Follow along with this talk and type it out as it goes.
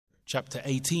Chapter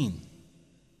 18.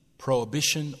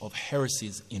 Prohibition of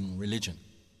heresies in religion.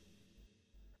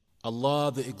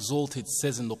 Allah the Exalted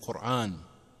says in the Quran,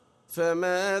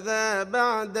 فَمَاذَا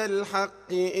بَعْدَ الْحَقِّ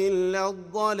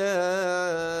إِلَّا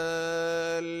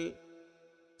الضَّلَالِ.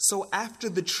 So after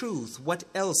the truth, what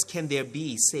else can there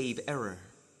be save error?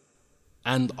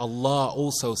 and Allah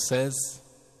also says,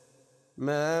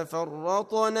 مَا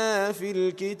فَرَّطْنَا فِي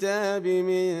الْكِتَابِ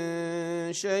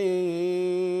مِنْ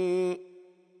شَيْءٍ.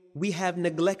 We have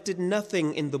neglected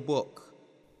nothing in the book.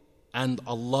 and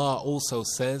Allah also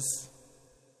says,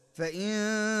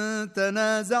 فإن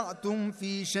تنازعتم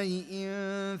في شيء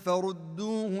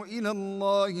فردوه إلى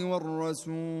الله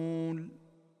والرسول.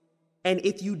 And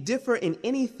if you differ in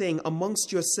anything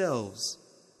amongst yourselves,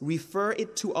 refer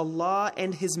it to Allah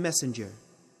and His Messenger.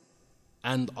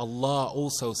 and Allah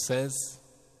also says,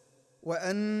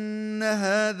 وأن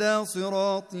هذا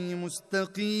صراطي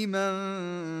مستقيما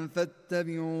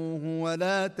فاتبعوه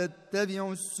ولا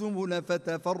تتبعوا السبل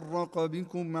فتفرق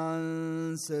بكم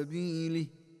عن سبيله.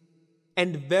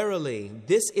 And verily,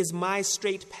 this is my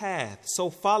straight path, so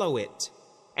follow it,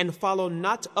 and follow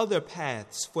not other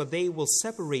paths, for they will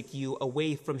separate you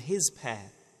away from His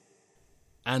path.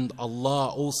 and Allah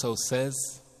also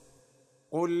says,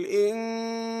 قُلْ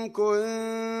إِن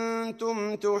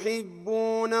كُنتُمْ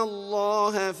تُحِبُّونَ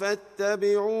اللَّهَ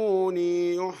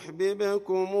فَاتَّبِعُونِي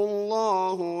يُحْبِبْكُمُ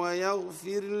اللَّهُ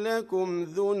وَيَغْفِرْ لَكُمْ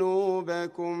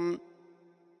ذُنُوبَكُمْ.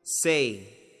 Say,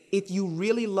 if you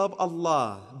really love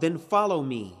Allah, then follow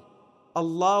me.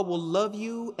 Allah will love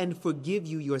you and forgive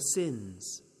you your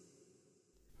sins.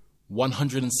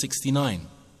 169.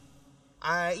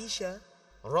 Aisha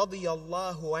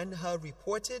radiyallahu anha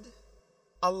reported,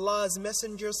 Allah's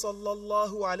Messenger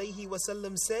sallallahu alayhi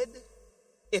wasallam said,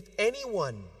 if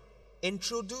anyone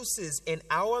introduces in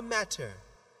our matter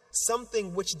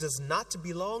something which does not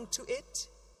belong to it,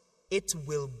 it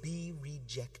will be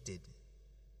rejected.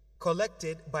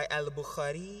 Collected by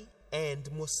Al-Bukhari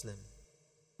and Muslim.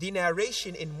 The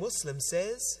narration in Muslim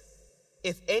says,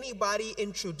 if anybody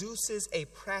introduces a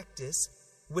practice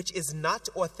which is not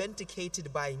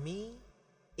authenticated by me,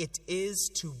 it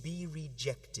is to be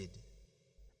rejected.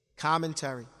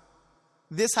 Commentary.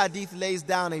 This hadith lays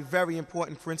down a very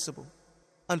important principle.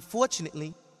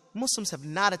 Unfortunately, Muslims have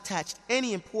not attached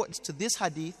any importance to this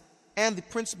hadith and the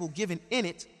principle given in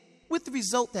it, with the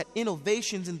result that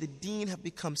innovations in the deen have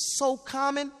become so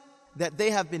common that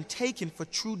they have been taken for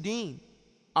true deen.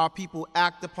 Our people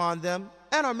act upon them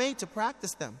and are made to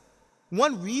practice them.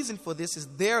 One reason for this is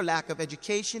their lack of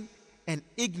education and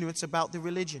ignorance about the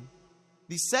religion.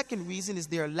 The second reason is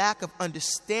their lack of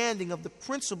understanding of the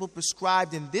principle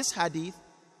prescribed in this hadith,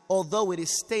 although it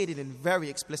is stated in very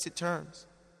explicit terms.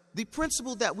 The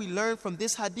principle that we learn from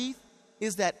this hadith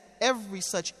is that every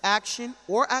such action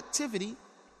or activity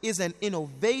is an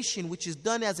innovation which is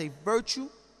done as a virtue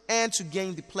and to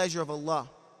gain the pleasure of Allah,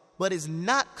 but is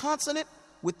not consonant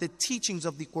with the teachings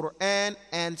of the Quran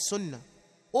and Sunnah,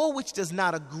 or which does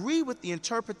not agree with the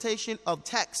interpretation of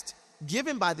text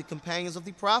given by the companions of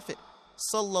the Prophet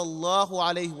sallallahu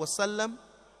alaihi wasallam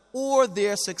or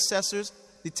their successors,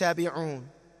 the Tabi'un.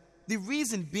 The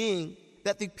reason being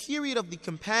that the period of the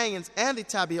companions and the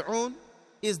Tabi'un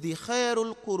is the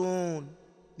Khairul Qurun,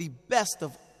 the best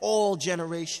of all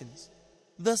generations.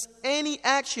 Thus, any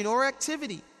action or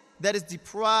activity that is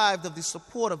deprived of the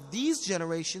support of these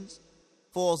generations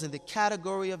falls in the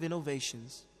category of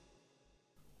innovations.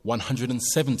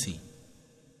 170.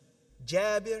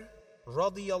 Jabir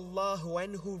radiyallahu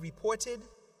anhu reported,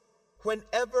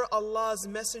 whenever Allah's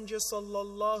Messenger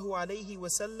sallallahu alayhi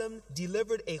wasallam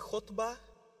delivered a khutbah,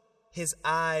 his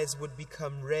eyes would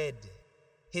become red,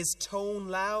 his tone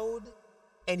loud,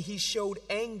 and he showed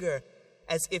anger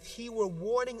as if he were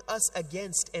warning us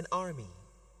against an army.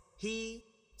 He,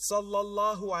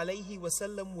 sallallahu alayhi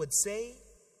wasallam, would say,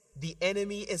 the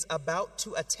enemy is about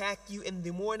to attack you in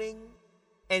the morning,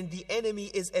 and the enemy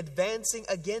is advancing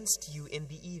against you in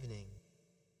the evening.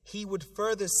 He would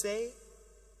further say,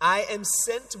 I am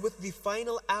sent with the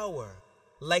final hour,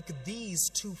 like these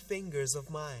two fingers of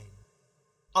mine.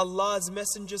 Allah's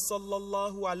Messenger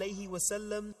sallallahu alayhi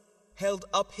wasallam held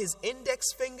up his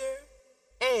index finger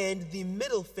and the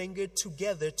middle finger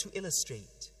together to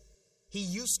illustrate. He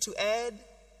used to add,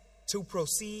 to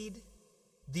proceed,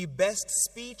 the best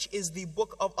speech is the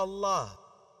book of Allah,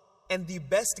 and the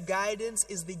best guidance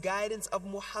is the guidance of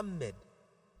Muhammad.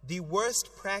 The worst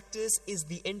practice is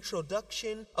the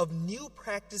introduction of new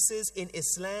practices in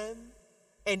Islam,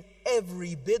 and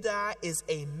every bid'ah is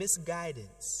a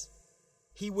misguidance.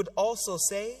 He would also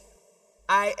say,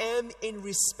 I am in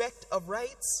respect of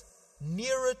rights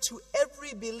nearer to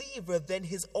every believer than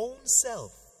his own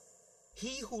self,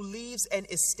 He who leaves an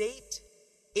estate,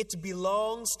 it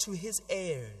belongs to his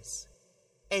heirs.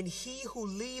 And he who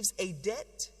leaves a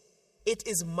debt, it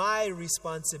is my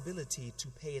responsibility to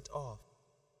pay it off.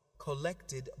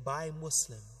 Collected by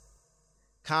Muslim.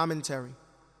 Commentary.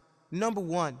 Number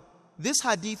 1, this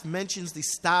hadith mentions the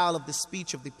style of the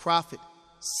speech of the Prophet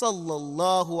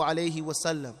sallallahu alaihi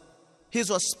wasallam. His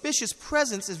auspicious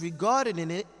presence is regarded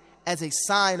in it as a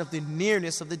sign of the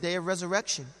nearness of the day of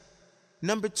resurrection.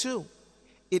 Number 2,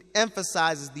 it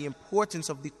emphasizes the importance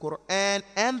of the Quran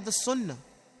and the Sunnah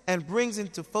and brings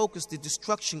into focus the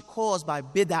destruction caused by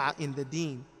bid'ah in the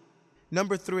deen.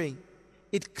 Number 3,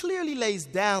 it clearly lays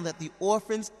down that the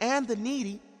orphans and the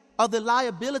needy are the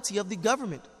liability of the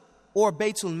government, or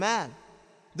Baytul Mal.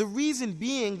 The reason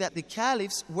being that the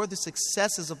caliphs were the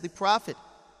successors of the Prophet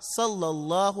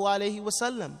sallallahu alaihi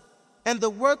wasallam, and the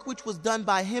work which was done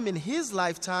by him in his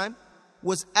lifetime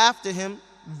was after him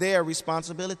their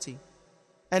responsibility.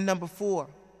 And number 4,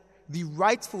 the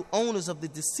rightful owners of the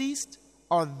deceased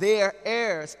are their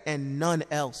heirs and none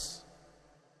else.